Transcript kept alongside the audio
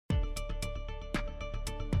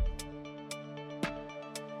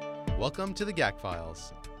Welcome to the GAC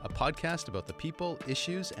Files, a podcast about the people,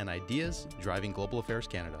 issues, and ideas driving Global Affairs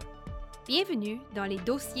Canada. Bienvenue dans les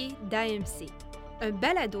dossiers d'AMC, un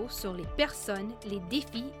balado sur les personnes, les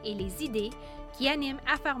défis et les idées qui animent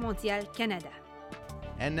Affaires mondiales Canada.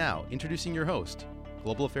 And now, introducing your host,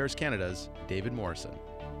 Global Affairs Canada's David Morrison.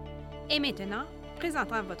 Et maintenant,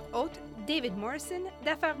 présentant votre hôte, David Morrison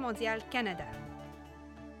d'Affaires mondiales Canada.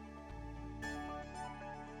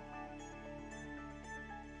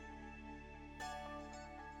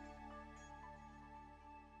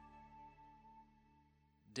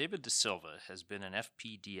 David De Silva has been an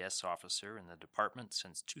FPDS officer in the department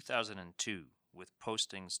since 2002, with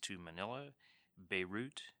postings to Manila,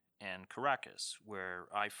 Beirut, and Caracas, where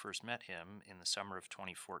I first met him in the summer of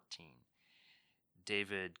 2014.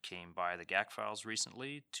 David came by the GAC Files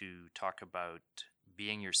recently to talk about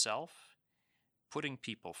being yourself, putting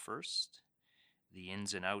people first, the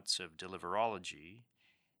ins and outs of deliverology,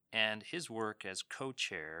 and his work as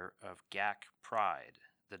co-chair of GAC Pride,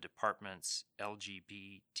 the department's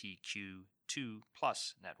LGBTQ2+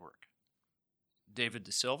 network. David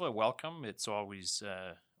De Silva, welcome. It's always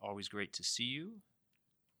great to see you.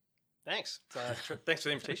 Thanks. Thanks for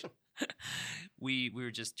the invitation. We were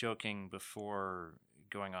just joking before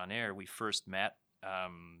going on air. We first met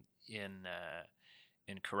in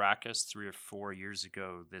Caracas 3 or 4 years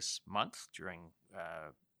ago this month during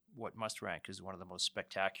what must rank as one of the most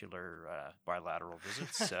spectacular bilateral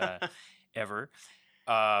visits ever.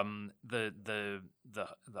 The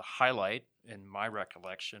highlight in my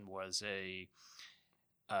recollection was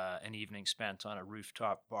an evening spent on a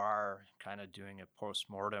rooftop bar, kind of doing a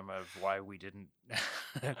postmortem of why we didn't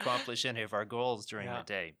accomplish any of our goals during the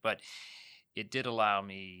day. But it did allow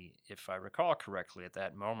me, if I recall correctly, at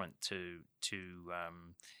that moment to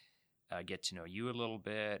get to know you a little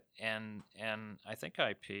bit, and I think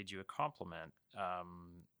I paid you a compliment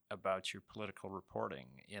about your political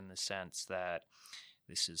reporting, in the sense that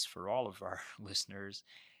this is for all of our listeners.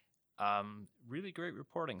 Really great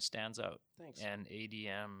reporting, stands out. Thanks. And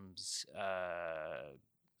ADMs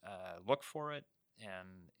look for it.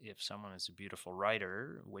 And if someone is a beautiful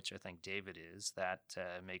writer, which I think David is, that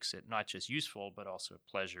makes it not just useful, but also a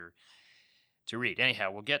pleasure to read.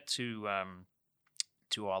 Anyhow, we'll get to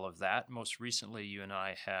all of that. Most recently, you and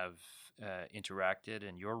I have interacted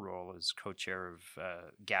in your role as co-chair of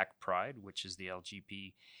GAC Pride, which is the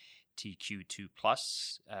LGBTQ2+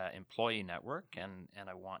 employee network, and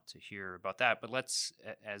I want to hear about that. But let's,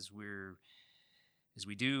 as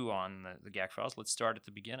we do on the GAC Files, let's start at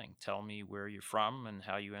the beginning. Tell me where you're from and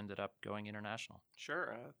how you ended up going international.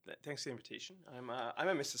 Sure. Thanks for the invitation. I'm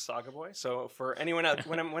a Mississauga boy. So for anyone out,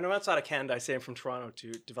 when I'm outside of Canada, I say I'm from Toronto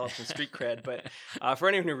to develop some street cred. But for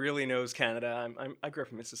anyone who really knows Canada, I grew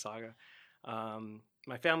up in Mississauga.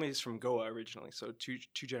 My family is from Goa originally, so two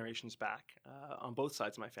generations back on both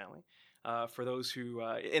sides of my family. For those who,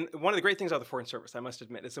 and one of the great things about the Foreign Service, I must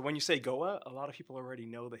admit, is that when you say Goa, a lot of people already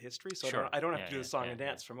know the history, so sure. I don't have to do the song and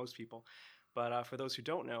dance for most people. But for those who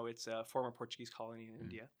don't know, it's a former Portuguese colony in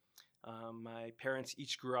India. My parents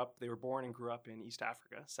each they were born and grew up in East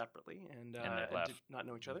Africa separately, and did not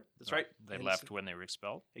know each other. That's right. They left when they were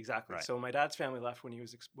expelled? Exactly. Right. So my dad's family left when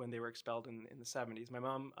they were expelled in the 70s. My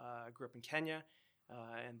mom grew up in Kenya.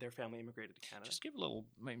 And their family immigrated to Canada. Just give a little.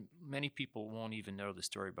 Many people won't even know the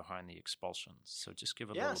story behind the expulsions. So just give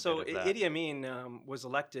a little. Bit of that. Idi Amin was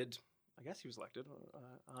elected. I guess he was elected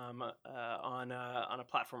on a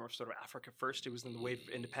platform of sort of Africa First. It was in the wave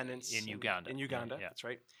of independence in Uganda. In Uganda, yeah. That's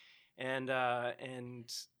right. And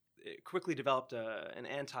it quickly developed an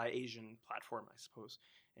anti-Asian platform, I suppose.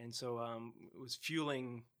 And so it was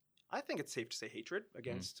fueling, I think it's safe to say, hatred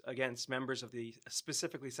against members of the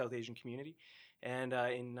specifically South Asian community. And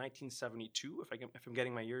in 1972, if I'm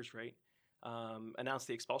getting my years right, announced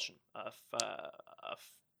the expulsion of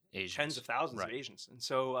tens of thousands of Asians. And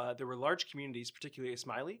so there were large communities, particularly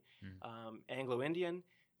Ismaili, Anglo-Indian,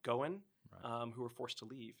 Goan, who were forced to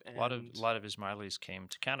leave. And a lot of Ismailis came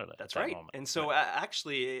to Canada. That's at that right. moment. And so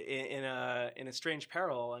actually, in a strange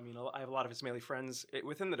parallel, I mean, I have a lot of Ismaili friends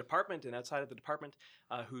within the department and outside of the department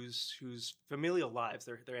whose familial lives,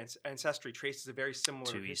 their ancestry traces a very similar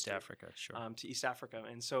to history, East Africa, sure. To East Africa.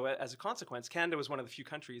 And so as a consequence, Canada was one of the few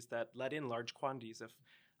countries that let in large quantities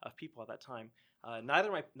of people at that time. Neither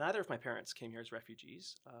of my parents came here as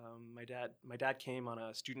refugees. My dad came on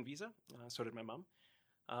a student visa. So did my mom.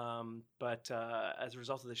 But as a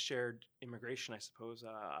result of the shared immigration, I suppose,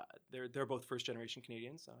 they're both first-generation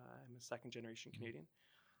Canadians. I'm a second-generation Canadian.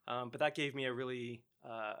 But that gave me a really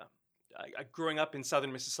growing up in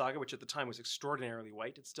southern Mississauga, which at the time was extraordinarily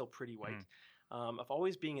white. It's still pretty white. Of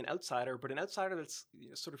always being an outsider, but an outsider that's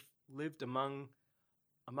sort of lived among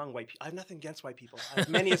among white people. I have nothing against white people. I have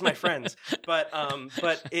many as my friends, but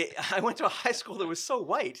I went to a high school that was so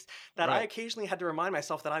white that I occasionally had to remind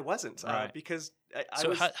myself that I wasn't, because I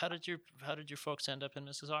was. How did your folks end up in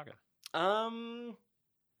Mississauga?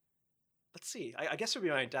 Let's see. I guess it would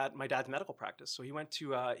be my dad's medical practice. So he went to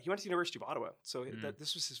the University of Ottawa. So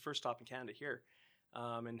this was his first stop in Canada here,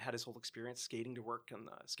 and had his whole experience skating to work and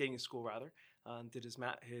skating to school rather. Did his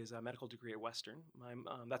medical degree at Western.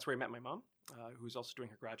 That's where I met my mom, who was also doing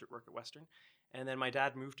her graduate work at Western. And then my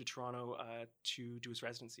dad moved to Toronto to do his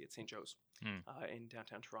residency at St. Joe's in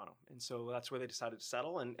downtown Toronto. And so that's where they decided to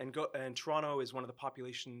settle. And Toronto is one of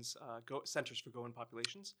the centers for Goan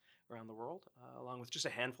populations around the world, along with just a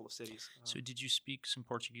handful of cities. So did you speak some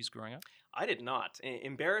Portuguese growing up? I did not.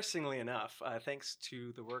 Embarrassingly enough, thanks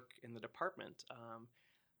to the work in the department,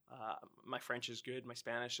 my French is good. My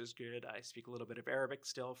Spanish is good. I speak a little bit of Arabic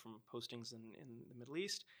still from postings in the Middle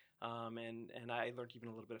East. And I learned even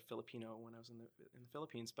a little bit of Filipino when I was in the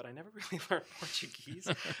Philippines, but I never really learned Portuguese,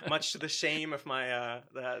 much to the shame of my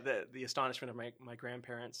the astonishment of my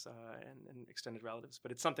grandparents and extended relatives.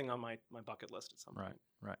 But it's something on my bucket list at some point.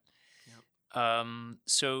 Right. Yeah.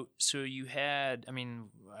 So you had. I mean,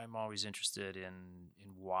 I'm always interested in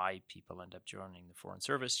why people end up joining the Foreign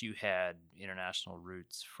Service. You had international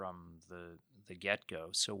roots from the get-go.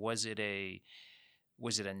 So was it a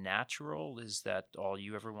natural? Is that all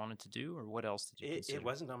you ever wanted to do, or what else did you consider? It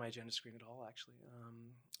wasn't on my agenda screen at all, actually.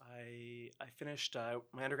 I finished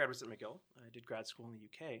my undergrad was at McGill. I did grad school in the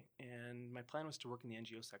UK, and my plan was to work in the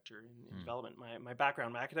NGO sector in development. My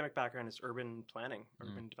academic background is urban planning,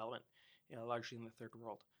 urban development, largely in the third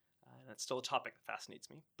world, and that's still a topic that fascinates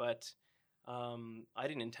me. But I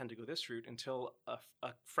didn't intend to go this route until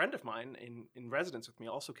a friend of mine in residence with me,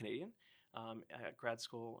 also Canadian, at grad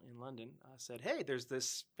school in London, said, "Hey, there's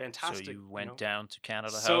this fantastic." So you went down to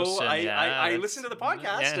Canada House. So I listened to the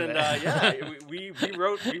podcast, and we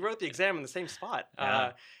wrote the exam in the same spot,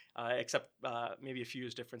 except maybe a few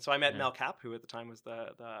years different. So I met Mel Cap, who at the time was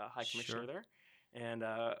the High Commissioner there. And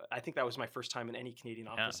I think that was my first time in any Canadian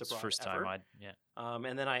office abroad. First ever. time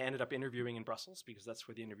and then I ended up interviewing in Brussels because that's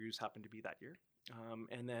where the interviews happened to be that year.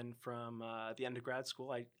 And then from the end of grad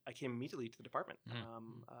school, I came immediately to the department.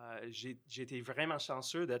 J'étais vraiment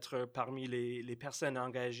chanceux d'être parmi les personnes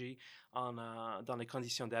engagées dans les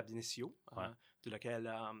conditions d'abinitio, de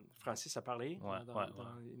laquelle Francis a parlé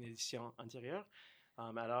dans une édition antérieure.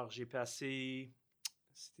 Alors j'ai passé,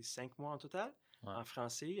 c'était 5 mois en total. En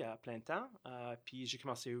français à plein temps. Puis j'ai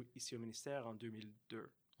commencé ici au ministère en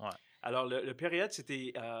 2002. Alors, le période,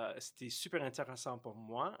 c'était super intéressant pour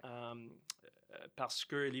moi parce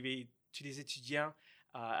qu'il y avait tous les étudiants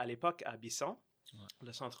à l'époque à Bisson,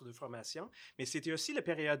 le centre de formation, mais c'était aussi la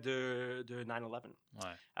période de 9/11.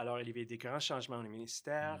 Alors, il y avait des grands changements au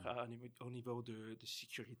ministère, au niveau de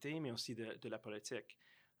sécurité, mais aussi de la politique.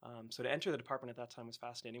 So to enter the department at that time was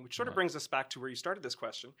fascinating, which sort of brings us back to where you started this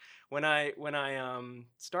question. When I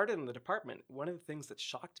started in the department, one of the things that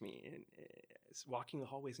shocked me is walking the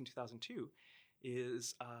hallways in 2002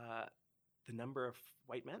 is the number of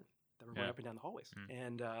white men that were going up and down the hallways.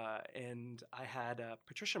 And I had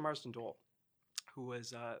Patricia Marsden-Dole, who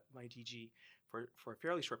was my DG for a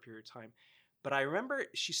fairly short period of time. But I remember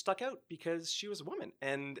she stuck out because she was a woman,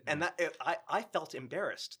 and that I felt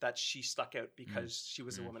embarrassed that she stuck out because she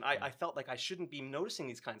was a woman. I felt like I shouldn't be noticing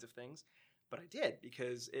these kinds of things, but I did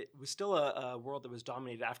because it was still a world that was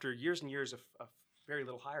dominated after years and years of very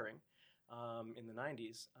little hiring in the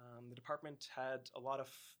 90s. The department had a lot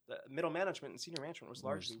of the middle management and senior management was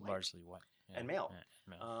largely white and male.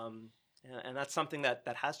 And that's something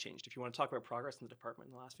that has changed. If you want to talk about progress in the department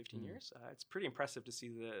in the last 15 years, it's pretty impressive to see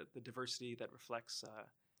the diversity that reflects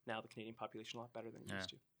now the Canadian population a lot better than it used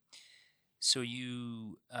to. So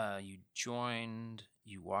you joined,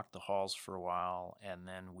 you walked the halls for a while, and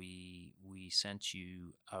then we sent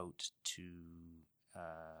you out to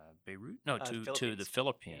Beirut? No, to the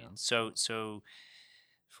Philippines. Yeah. So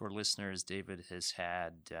for listeners, David has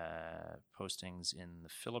had postings in the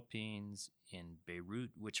Philippines, in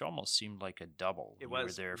Beirut, which almost seemed like a double. It were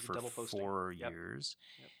there for 4 years,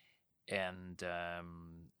 and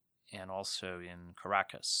also in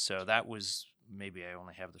Caracas. So that was maybe I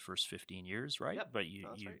only have the first 15 years, right? Yep. But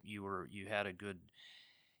you had a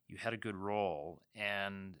good role,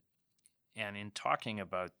 and in talking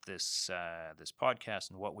about this podcast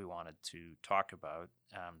and what we wanted to talk about,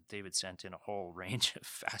 David sent in a whole range of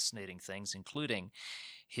fascinating things, including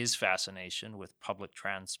his fascination with public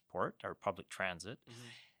transport or public transit.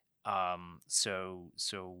 So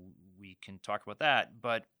we can talk about that,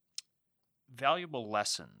 but valuable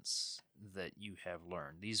lessons that you have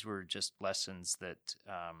learned. These were just lessons that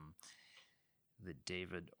that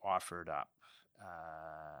David offered up.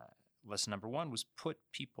 Lesson number 1 was put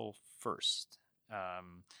people first.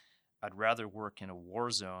 I'd rather work in a war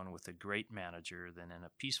zone with a great manager than in a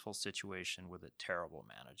peaceful situation with a terrible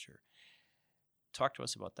manager. Talk to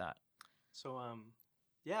us about that. So,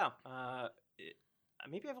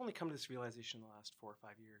 maybe I've only come to this realization in the last 4 or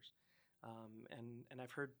 5 years. And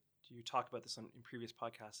I've heard you talk about this in previous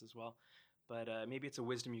podcasts as well. But maybe it's a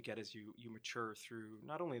wisdom you get as you mature through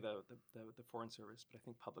not only the foreign service, but I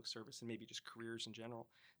think public service and maybe just careers in general,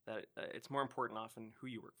 that it's more important often who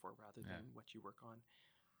you work for rather than what you work on.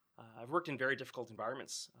 I've worked in very difficult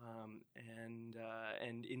environments, and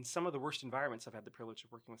in some of the worst environments, I've had the privilege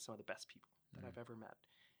of working with some of the best people that I've ever met.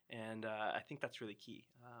 And I think that's really key.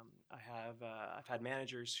 I've had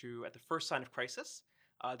managers who, at the first sign of crisis,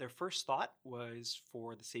 their first thought was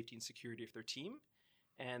for the safety and security of their team.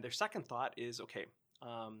 And their second thought is, okay,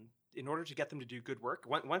 in order to get them to do good work,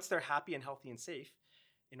 once they're happy and healthy and safe,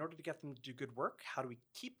 in order to get them to do good work, how do we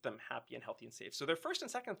keep them happy and healthy and safe? So their first and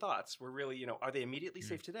second thoughts were really, are they immediately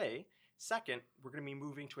safe today? Second, we're going to be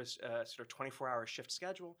moving to a sort of 24-hour shift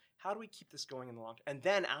schedule. How do we keep this going in the long term? And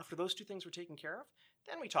then after those two things were taken care of,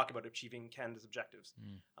 then we talk about achieving Canada's objectives.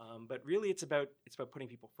 But really, it's about putting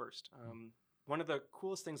people first. One of the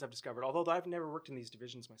coolest things I've discovered, although I've never worked in these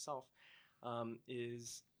divisions myself,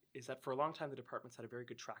 is that for a long time the department's had a very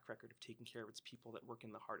good track record of taking care of its people that work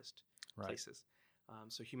in the hardest places.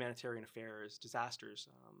 So humanitarian affairs, disasters,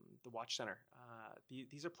 the Watch Center.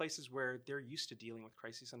 These are places where they're used to dealing with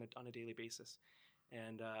crises on a daily basis.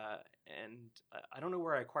 And I don't know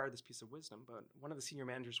where I acquired this piece of wisdom, but one of the senior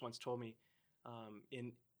managers once told me,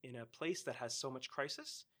 in a place that has so much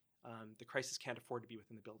crisis, the crisis can't afford to be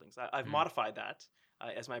within the buildings. I've modified that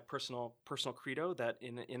as my personal credo, that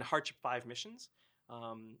in Hardship 5 missions,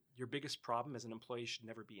 your biggest problem as an employee should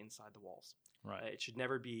never be inside the walls. It should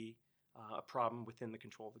never be a problem within the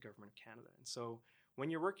control of the government of Canada. And so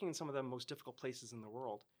when you're working in some of the most difficult places in the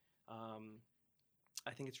world,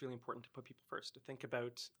 I think it's really important to put people first, to think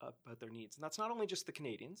about their needs. And that's not only just the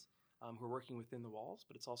Canadians who are working within the walls,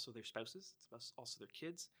 but it's also their spouses, it's also their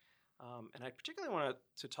kids. And I particularly want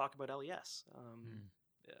to talk about LES.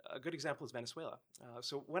 A good example is Venezuela.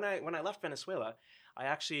 So when I left Venezuela, I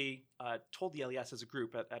actually told the LES as a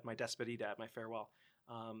group at my despedida, at my farewell,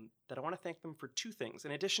 that I want to thank them for two things,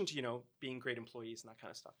 in addition to being great employees and that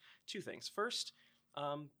kind of stuff. Two things. First,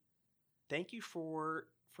 thank you for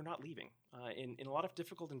not leaving. In a lot of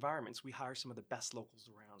difficult environments, we hire some of the best locals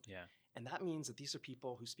around. And that means that these are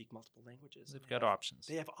people who speak multiple languages. They've got options.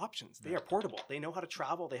 They have options. They are portable. They know how to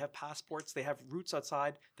travel. They have passports. They have roots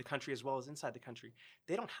outside the country as well as inside the country.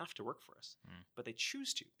 They don't have to work for us, but they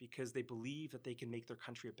choose to because they believe that they can make their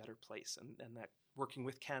country a better place, and that working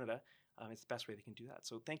with Canada is the best way they can do that.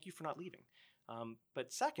 So thank you for not leaving.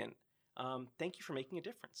 But second, thank you for making a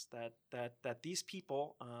difference. That these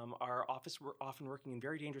people are often working in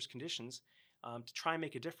very dangerous conditions to try and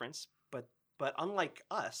make a difference, But unlike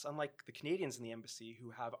us, unlike the Canadians in the embassy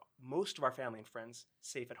who have most of our family and friends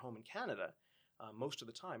safe at home in Canada most of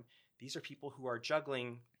the time, these are people who are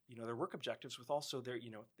juggling, their work objectives with also their,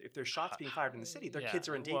 if there's shots being fired in the city, their kids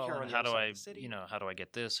are in daycare on the other side of the city. How do I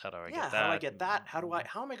get this? How do I get that? How do I get that?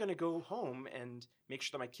 How am I going to go home and make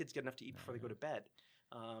sure that my kids get enough to eat before they go to bed?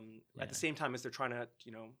 At the same time as they're trying to,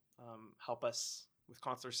 help us with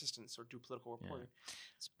consular assistance or do political reporting.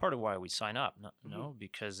 It's part of why we sign up,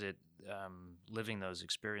 because it living those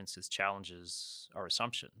experiences challenges our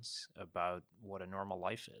assumptions about what a normal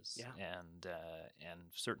life is, and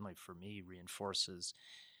certainly for me reinforces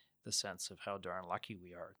the sense of how darn lucky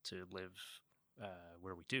we are to live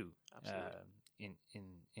where we do in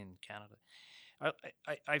Canada.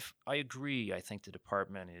 I agree. I think the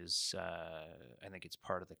department is. I think it's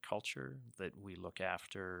part of the culture that we look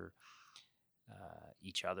after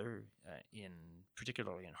each other,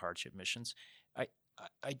 particularly in hardship missions.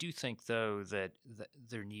 I do think, though, that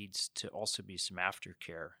there needs to also be some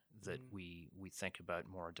aftercare that we think about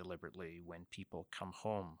more deliberately when people come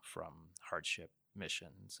home from hardship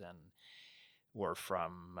missions or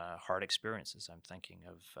from hard experiences. I'm thinking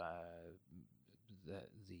of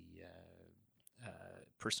the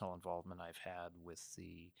personal involvement I've had with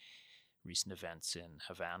the recent events in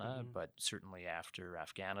Havana, but certainly after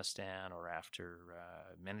Afghanistan or after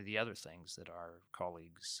many of the other things that our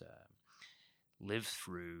colleagues live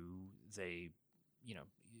through.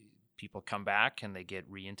 People come back and they get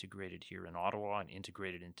reintegrated here in Ottawa and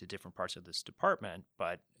integrated into different parts of this department,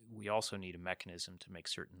 but we also need a mechanism to make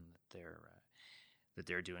certain that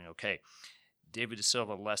they're doing okay. David De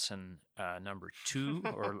Silva, lesson number 2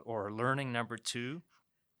 or learning number 2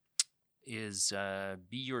 is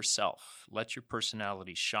be yourself. Let your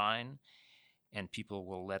personality shine and people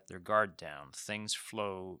will let their guard down. Things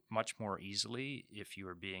flow much more easily if you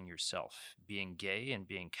are being yourself. Being gay and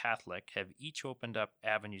being Catholic have each opened up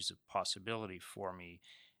avenues of possibility for me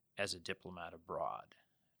as a diplomat abroad.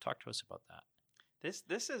 Talk to us about that.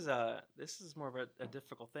 This is more of a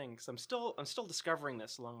difficult thing because I'm still discovering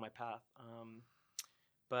this along my path.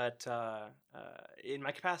 But in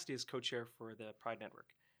my capacity as co-chair for the Pride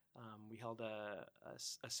Network, we held a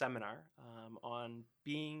seminar on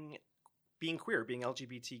being queer, being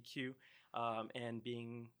LGBTQ, and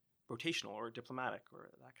being rotational or diplomatic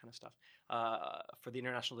or that kind of stuff for the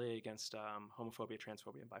International Day Against Homophobia,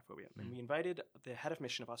 Transphobia, and Biphobia. And we invited the head of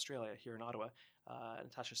mission of Australia here in Ottawa,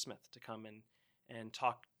 Natasha Smith, to come and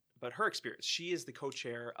talk about her experience. She is the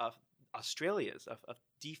co-chair of Australia's, of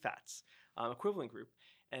DFAT's equivalent group.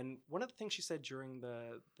 And one of the things she said during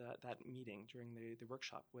that meeting, during the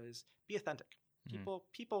workshop, was be authentic. People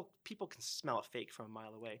can smell a fake from a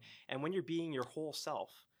mile away. And when you're being your whole self,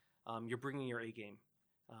 you're bringing your A game.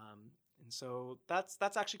 And so that's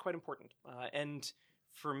actually quite important. And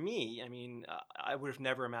for me, I mean, I would have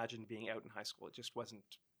never imagined being out in high school. It just wasn't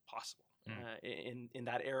possible in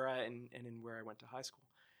that era and in where I went to high school.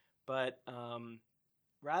 But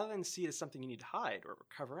rather than see it as something you need to hide or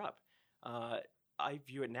cover up, I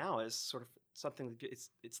view it now as sort of something that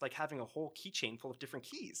it's like having a whole keychain full of different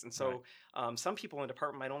keys. And so some people in the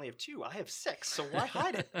department might only have 2. I have 6. So why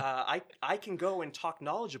hide it? I can go and talk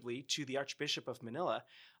knowledgeably to the Archbishop of Manila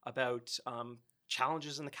about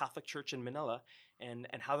challenges in the Catholic Church in Manila and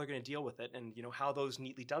how they're going to deal with it, and how those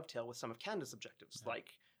neatly dovetail with some of Canada's objectives, like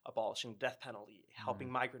abolishing the death penalty,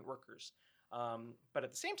 helping migrant workers. But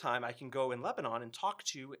at the same time, I can go in Lebanon and talk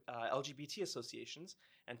to LGBT associations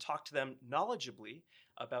and talk to them knowledgeably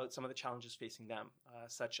about some of the challenges facing them,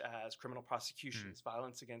 such as criminal prosecutions,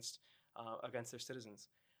 violence against their citizens.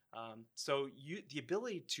 So the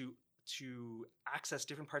ability to access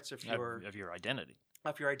different parts of your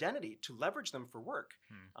identity, to leverage them for work,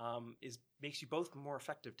 makes you both a more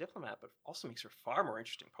effective diplomat, but also makes for far more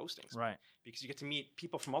interesting postings. Right. Because you get to meet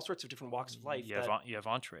people from all sorts of different walks of life. You have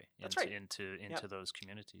entree into those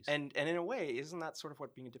communities. And in a way, isn't that sort of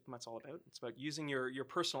what being a diplomat's all about? It's about using your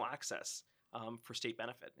personal access for state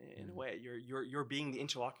benefit. In a way, you're being the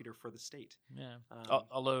interlocutor for the state. Yeah.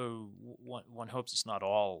 Although one hopes it's not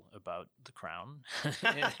all about the crown,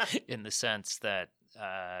 in the sense that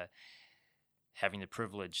having the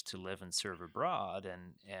privilege to live and serve abroad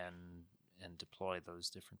and deploy those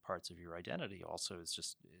different parts of your identity also is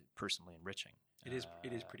just personally enriching. It is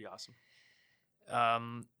pretty awesome.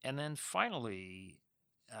 And then finally,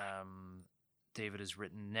 David has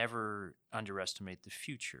written, never underestimate the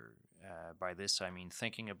future. By this, I mean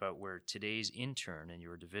thinking about where today's intern in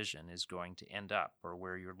your division is going to end up, or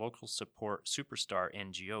where your local superstar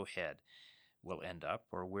NGO head will end up,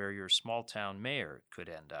 or where your small town mayor could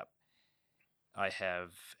end up. I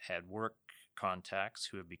have had work contacts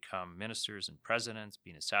who have become ministers and presidents,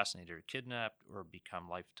 been assassinated or kidnapped, or become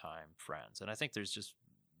lifetime friends. And I think there's just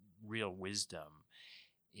real wisdom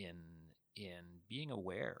in being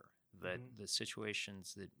aware that the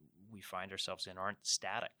situations that we find ourselves in aren't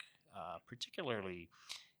static, particularly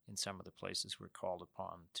in some of the places we're called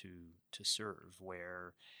upon to serve,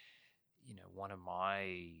 where one of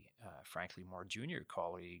my frankly more junior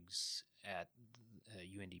colleagues at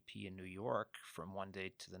UNDP in New York from one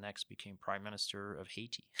day to the next became Prime Minister of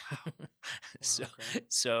Haiti.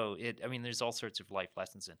 So there's all sorts of life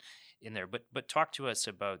lessons in there. But talk to us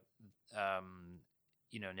about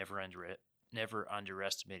never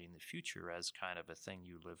underestimating the future as kind of a thing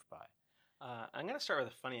you live by. I'm going to start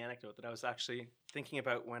with a funny anecdote that I was actually thinking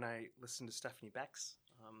about when I listened to Stephanie Beck's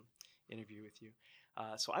interview with you.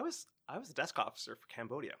 So I was the desk officer for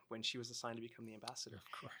Cambodia when she was assigned to become the ambassador.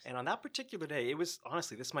 Of course. And on that particular day, it was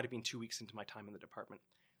honestly, this might have been 2 weeks into my time in the department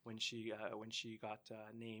when she got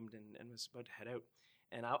named and was about to head out.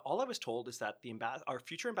 And all I was told is that our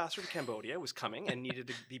future ambassador to Cambodia was coming and needed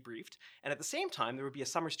to be briefed. And at the same time, there would be a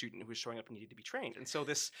summer student who was showing up and needed to be trained. And so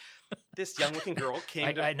this young-looking girl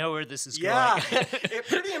came I know where this is going. Yeah,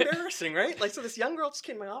 pretty embarrassing, right? Like, so this young girl just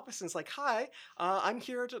came to my office and was like, "Hi, I'm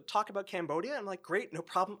here to talk about Cambodia." I'm like, "Great, no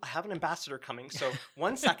problem. I have an ambassador coming. So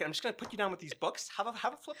 1 second, I'm just going to put you down with these books. Have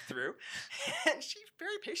a flip through." And she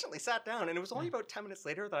very patiently sat down. And it was only about 10 minutes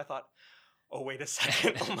later that I thought, oh, wait a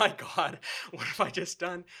second. Oh, my God. What have I just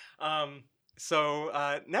done?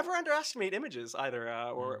 So never underestimate images either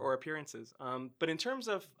or appearances. But in terms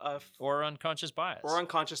of or unconscious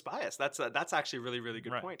bias. That's actually a really, really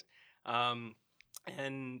good point.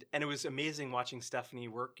 And it was amazing watching Stephanie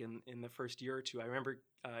work in the first year or two. I remember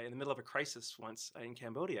in the middle of a crisis once in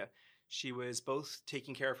Cambodia, She was both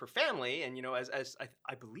taking care of her family, and as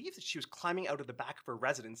I believe that she was climbing out of the back of her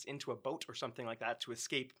residence into a boat or something like that to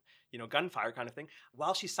escape, gunfire kind of thing,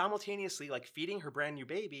 while she's simultaneously like feeding her brand new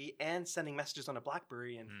baby and sending messages on a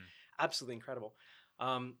BlackBerry, and absolutely incredible.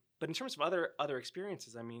 But in terms of other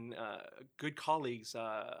experiences, I mean, good colleagues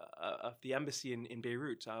of the embassy in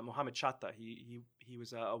Beirut, Mohammed Chatta, he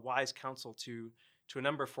was a wise counsel to a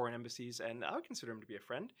number of foreign embassies, and I would consider him to be a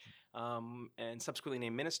friend, and subsequently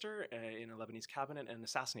named minister in a Lebanese cabinet and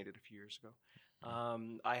assassinated a few years ago.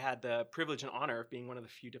 I had the privilege and honor of being one of the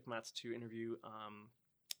few diplomats to interview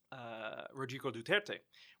Rodrigo Duterte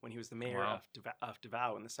when he was the mayor of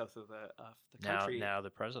Davao in the south of the country. Now the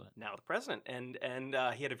president. Now the president, and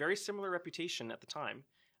he had a very similar reputation at the time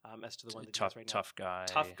as to the one that he has right now.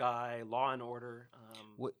 Tough guy, law and order.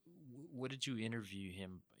 What did you interview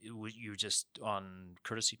him? You were just on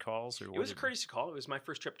courtessy calls, or it was a courtesy call. It was my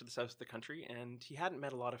first trip to the south of the country, and he hadn't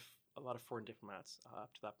met a lot of foreign diplomats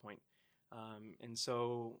up to that point. And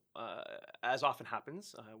so, as often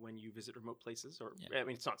happens when you visit remote places, I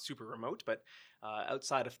mean, it's not super remote, but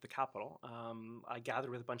outside of the capital, I gathered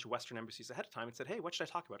with a bunch of Western embassies ahead of time and said, "Hey, what should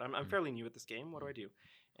I talk about? I'm fairly new at this game. What do I do?"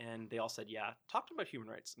 And they all said, "Yeah, talk to them about human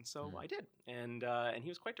rights." And so I did, and he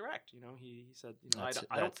was quite direct. He said,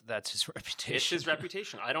 that's his reputation. It's his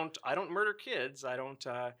reputation. I don't murder kids. I don't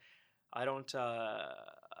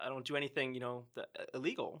do anything,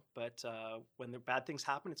 illegal. But when the bad things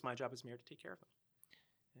happen, it's my job as mayor to take care of them.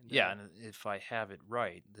 And if I have it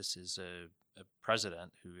right, this is a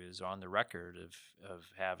president who is on the record of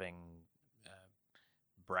having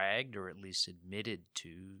bragged or at least admitted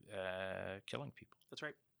to killing people. That's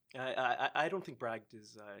right. I don't think bragged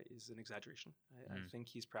is an exaggeration. I think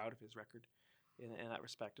he's proud of his record in that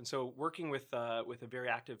respect. And so working with a very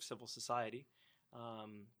active civil society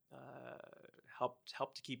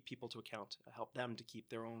helped to keep people to account, help them to keep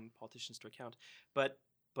their own politicians to account. But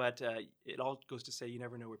it all goes to say you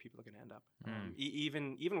never know where people are going to end up.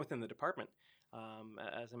 Even within the department.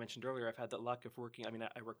 As I mentioned earlier, I've had the luck of working. I mean,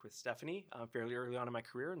 I worked with Stephanie fairly early on in my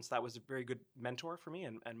career, and so that was a very good mentor for me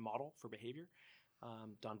and model for behavior.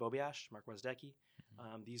 Don Bobiash, Mark Wozdecki.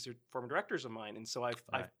 These are former directors of mine, and so I've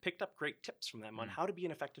picked up great tips from them on how to be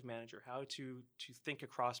an effective manager, how to think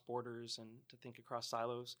across borders and to think across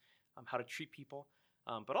silos, how to treat people,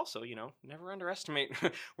 but also never underestimate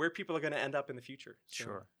where people are going to end up in the future. So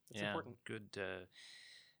sure, it's important.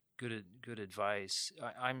 Good advice.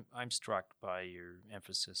 I'm struck by your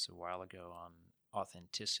emphasis a while ago on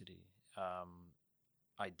authenticity.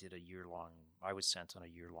 I was sent on a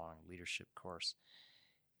year-long leadership course.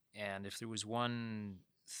 And if there was one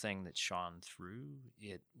thing that shone through,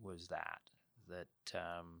 it was that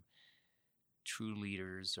true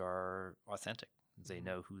leaders are authentic. They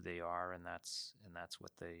know who they are, and that's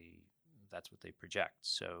what they project.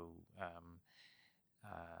 So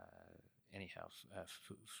anyhow,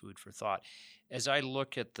 food for thought. As I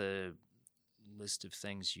look at the list of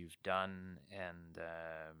things you've done and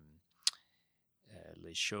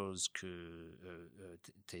les choses que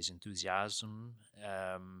tes enthousiasmes,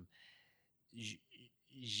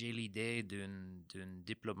 j'ai l'idée d'une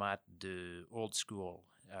diplomate de old school,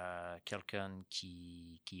 quelqu'un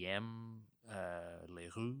qui aime les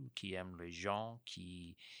rues, qui aime les gens,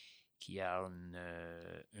 qui a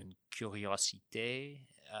une curiosité,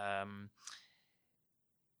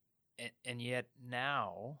 and yet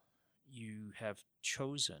now you have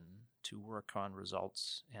chosen to work on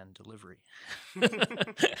results and delivery.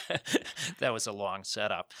 That was a long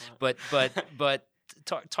setup, but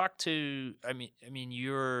talk to. I mean,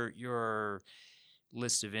 your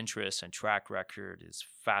list of interests and track record is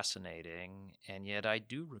fascinating, and yet I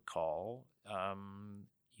do recall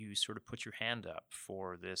you sort of put your hand up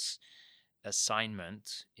for this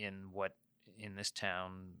assignment in what in this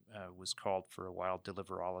town was called for a while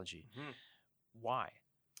deliverology. Mm-hmm. Why?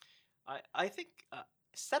 I think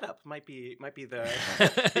setup might be the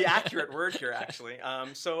the accurate word here, actually.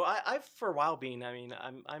 So I've for a while been. I mean,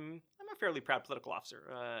 I'm a fairly proud political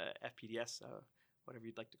officer, FPDS, whatever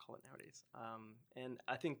you'd like to call it nowadays. And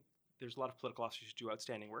I think there's a lot of political officers who do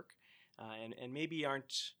outstanding work, and maybe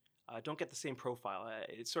don't get the same profile.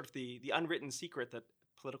 It's sort of the unwritten secret that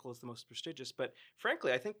political is the most prestigious. But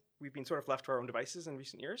frankly, I think we've been sort of left to our own devices in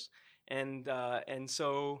recent years, and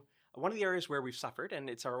so. One of the areas where we've suffered, and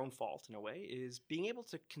it's our own fault in a way, is being able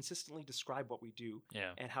to consistently describe what we do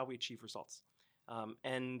and how we achieve results.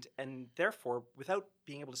 And therefore, without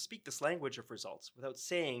being able to speak this language of results, without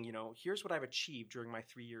saying, here's what I've achieved during my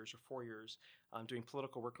 3 years or 4 years doing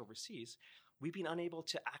political work overseas, we've been unable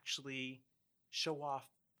to actually show off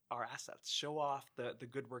our assets, show off the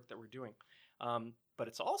good work that we're doing. But but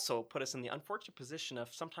it's also put us in the unfortunate position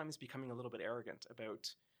of sometimes becoming a little bit arrogant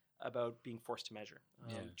about being forced to measure.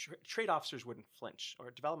 Trade officers wouldn't flinch, or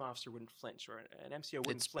a development officer wouldn't flinch, or an MCO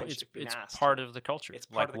wouldn't flinch if being asked. It's part of the culture. It's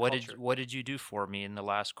part of the culture. What did you do for me in the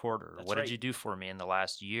last quarter? That's what right. did you do for me in the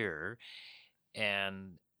last year?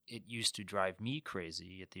 And it used to drive me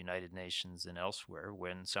crazy at the United Nations and elsewhere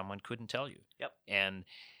when someone couldn't tell you. Yep. And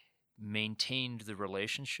maintained the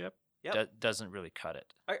relationship. Yep. Doesn't really cut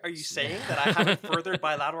it. Are you saying that I haven't furthered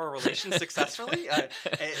bilateral relations successfully?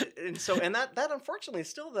 And that unfortunately is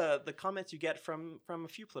still the comments you get from a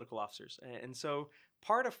few political officers. And so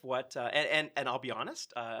part of what and I'll be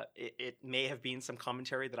honest, it may have been some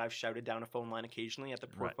commentary that I've shouted down a phone line occasionally at the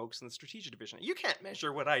poor folks in the strategic division. You can't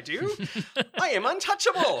measure what I do. I am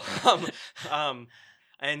untouchable.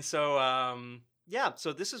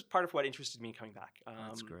 So this is part of what interested me in coming back.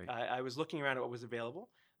 That's great. I was looking around at what was available.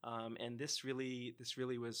 And this really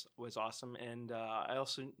was awesome. And I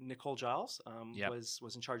also Nicole Giles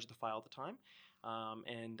was in charge of the file at the time,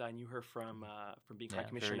 and I knew her from being High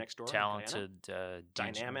Commissioner next door. Talented,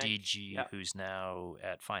 dynamic DG, who's now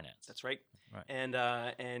at Finance. That's right. And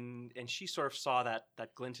she sort of saw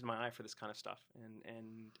that glint in my eye for this kind of stuff,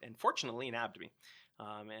 and fortunately nabbed me.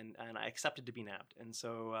 And I accepted to be nabbed. And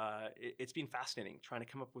so it's been fascinating trying to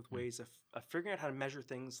come up with ways of figuring out how to measure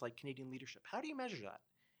things like Canadian leadership. How do you measure that?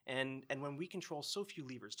 And when we control so few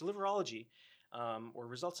levers, deliverology or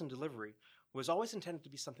results in delivery was always intended to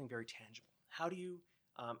be something very tangible. How do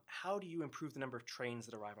you improve the number of trains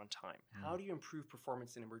that arrive on time? How do you improve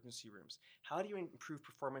performance in emergency rooms? How do you improve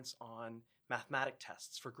performance on mathematic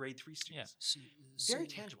tests for grade 3 students? Very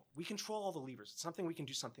tangible. We control all the levers. It's something we can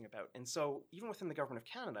do something about. And so even within the Government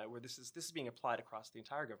of Canada, where this is being applied across the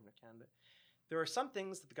entire Government of Canada, there are some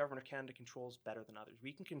things that the Government of Canada controls better than others.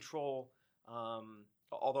 We can control,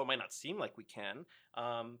 although it might not seem like we can,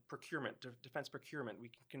 procurement, defense procurement. We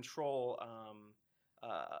can control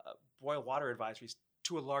boil water advisories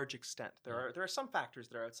to a large extent. There are some factors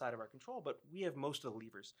that are outside of our control, but we have most of the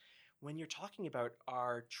levers. When you're talking about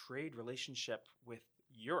our trade relationship with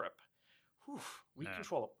Europe, we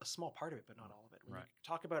control a small part of it, but not all of it. When you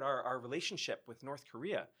talk about our relationship with North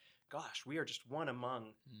Korea, gosh, we are just one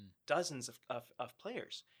among dozens of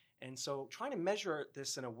players. And so trying to measure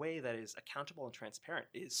this in a way that is accountable and transparent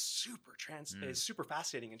is super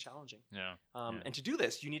fascinating and challenging. And to do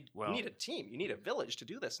this, you need a team. You need a village to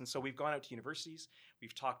do this. And so we've gone out to universities.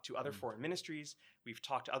 We've talked to other foreign ministries. We've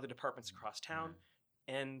talked to other departments across town.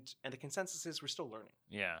 And the consensus is we're still learning.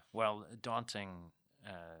 Yeah. Well, a daunting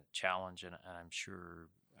challenge, and I'm sure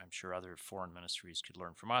other foreign ministries could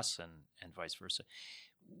learn from us, and vice versa.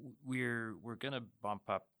 We're going to bump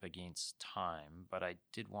up against time, but I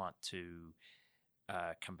did want to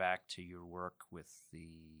come back to your work with the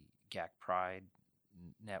GAC Pride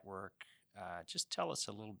network. Just tell us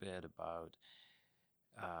a little bit about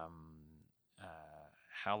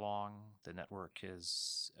how long the network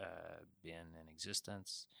has been in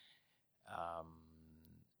existence,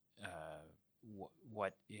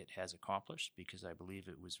 what it has accomplished, because I believe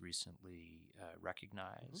it was recently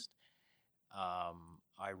recognized.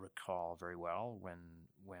 I recall very well when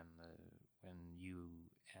you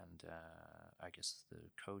and I guess the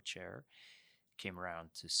co-chair came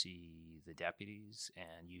around to see the deputies,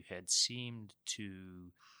 and you had seemed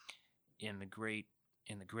to, in the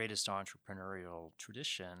greatest entrepreneurial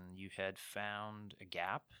tradition, you had found a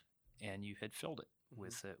gap and you had filled it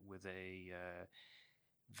with a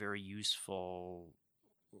very useful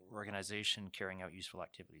organization carrying out useful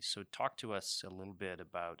activities. So talk to us a little bit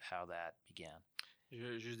about how that began.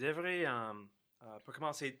 Je devrais, pour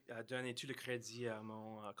commencer, donner tout le crédit à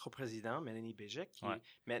mon coprésident, Mélanie Béjec, qui est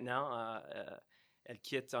maintenant, elle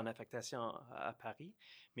quitte en affectation à Paris.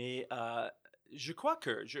 Mais je crois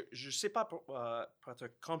que, je ne sais pas pour être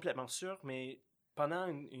complètement sûr, mais pendant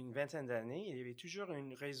une vingtaine d'années, il y avait toujours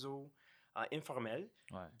un réseau informel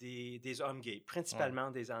des hommes gays,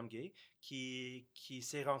 principalement des hommes gays, qui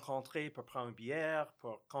s'est rencontrés pour prendre une bière,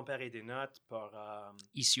 pour comparer des notes, pour...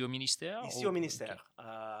 Ici au ministère? Ici au ministère,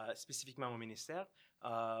 spécifiquement au ministère,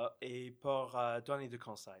 et pour donner des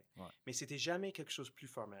conseils. Mais c'était jamais quelque chose de plus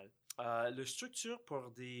formel. La structure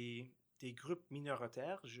pour des groupes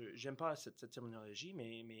minoritaires, j'aime pas cette terminologie,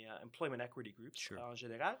 mais Employment Equity Groups en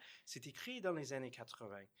général, c'était créé dans les années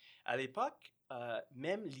 80. À l'époque,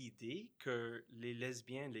 même l'idée que les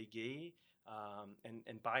lesbiens, les gays,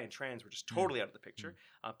 and bi and trans were just totally out of the picture,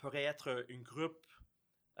 pourrait être un groupe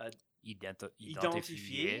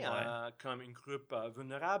identifiés comme un groupe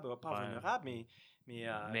vulnérable, pas vulnérable, mais qui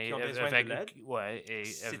ont avec, besoin de l'aide. Ouais, et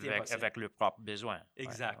avec leurs propres besoins.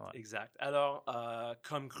 Exact, Ouais. exact. Alors,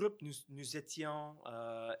 comme groupe, nous étions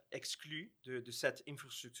exclus de cette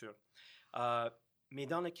infrastructure. Mais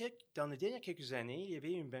dans les dernières quelques années, il y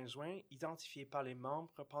avait un besoin identifié par les membres,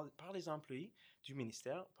 par les employés du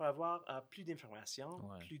ministère pour avoir plus d'informations,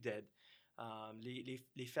 plus d'aide.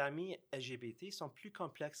 Les familles LGBT sont plus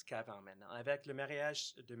complexes qu'avant maintenant. Avec le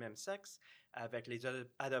mariage de même sexe, avec les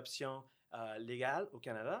adoptions légales au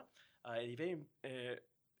Canada, il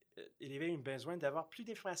y avait un besoin d'avoir plus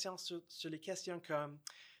d'informations sur les questions comme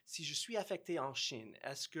si je suis affecté en Chine,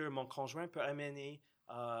 est-ce que mon conjoint peut amener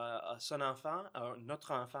son enfant,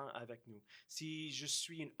 notre enfant avec nous? Si je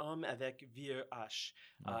suis un homme avec VIH,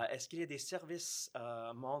 est-ce qu'il y a des services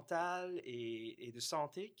mentaux et de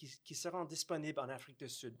santé qui seront disponibles en Afrique du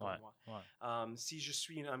Sud pour moi? Si je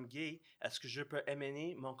suis un homme gay, est-ce que je peux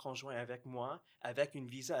amener mon conjoint avec moi, avec une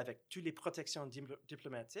visa, avec toutes les protections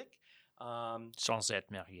diplomatiques? Sans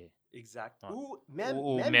être marié. Exact. Ouais.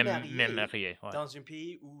 Ou même marié dans un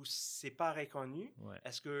pays où c'est pas reconnu.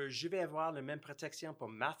 Est-ce que je vais avoir la même protection pour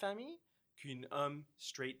ma famille qu'un homme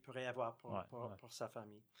straight pourrait avoir pour sa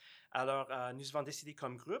famille? Alors, nous avons décidé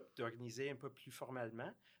comme groupe d'organiser un peu plus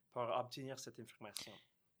formellement pour obtenir cette information.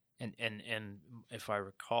 And if I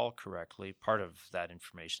recall correctly, part of that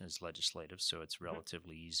information is legislative, so it's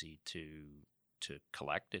relatively easy to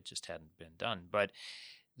collect. It just hadn't been done. But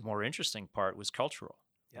the more interesting part was cultural.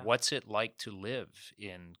 Yeah. What's it like to live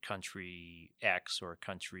in country X or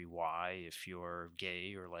country Y if you're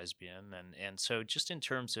gay or lesbian? And so just in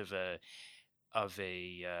terms of a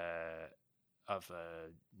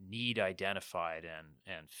need identified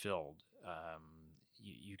and filled,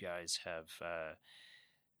 you guys have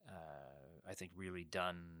I think really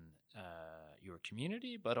done your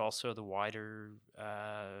community, but also the wider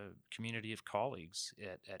community of colleagues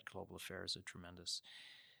at Global Affairs a tremendous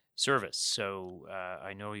service. So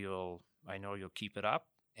I know you'll keep it up,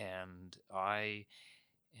 and I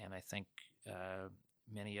think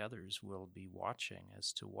many others will be watching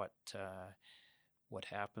as to what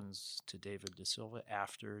happens to David De Silva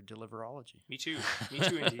after Deliverology. Me too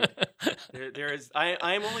indeed.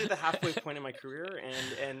 I am only at the halfway point in my career,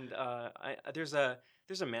 and there's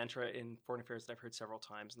a mantra in foreign affairs that I've heard several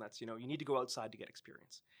times, and that's, you need to go outside to get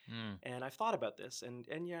experience. And I've thought about this,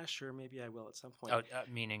 and yeah, sure, maybe I will at some point.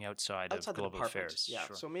 Meaning outside of global affairs. Yeah,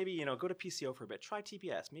 sure. So maybe, go to PCO for a bit, try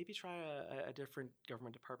TPS, maybe try a different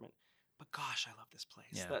government department. But gosh, I love this place.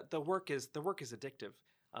 Yeah. The work is addictive.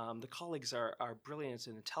 The colleagues are brilliant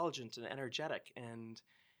and intelligent and energetic, and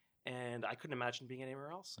I couldn't imagine being anywhere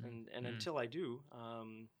else. And until I do,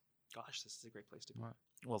 gosh, this is a great place to be.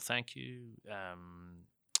 Well, thank you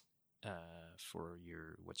for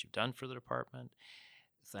what you've done for the department.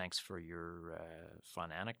 Thanks for your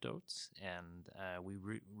fun anecdotes, and we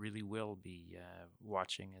really will be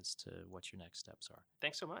watching as to what your next steps are.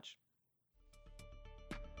 Thanks so much.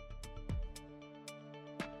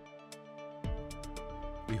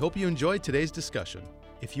 We hope you enjoyed today's discussion.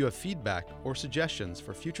 If you have feedback or suggestions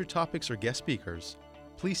for future topics or guest speakers,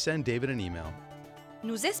 please send David an email.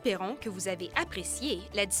 Nous espérons que vous avez apprécié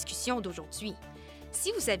la discussion d'aujourd'hui.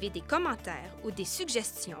 Si vous avez des commentaires ou des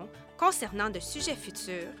suggestions concernant de sujets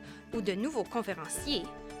futurs ou de nouveaux conférenciers,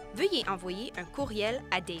 veuillez envoyer un courriel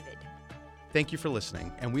à David. Thank you for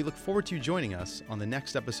listening, and we look forward to you joining us on the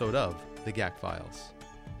next episode of The GAC Files.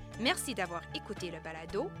 Merci d'avoir écouté le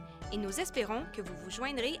balado et nous espérons que vous vous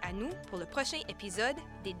joindrez à nous pour le prochain épisode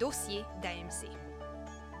des dossiers d'AMC.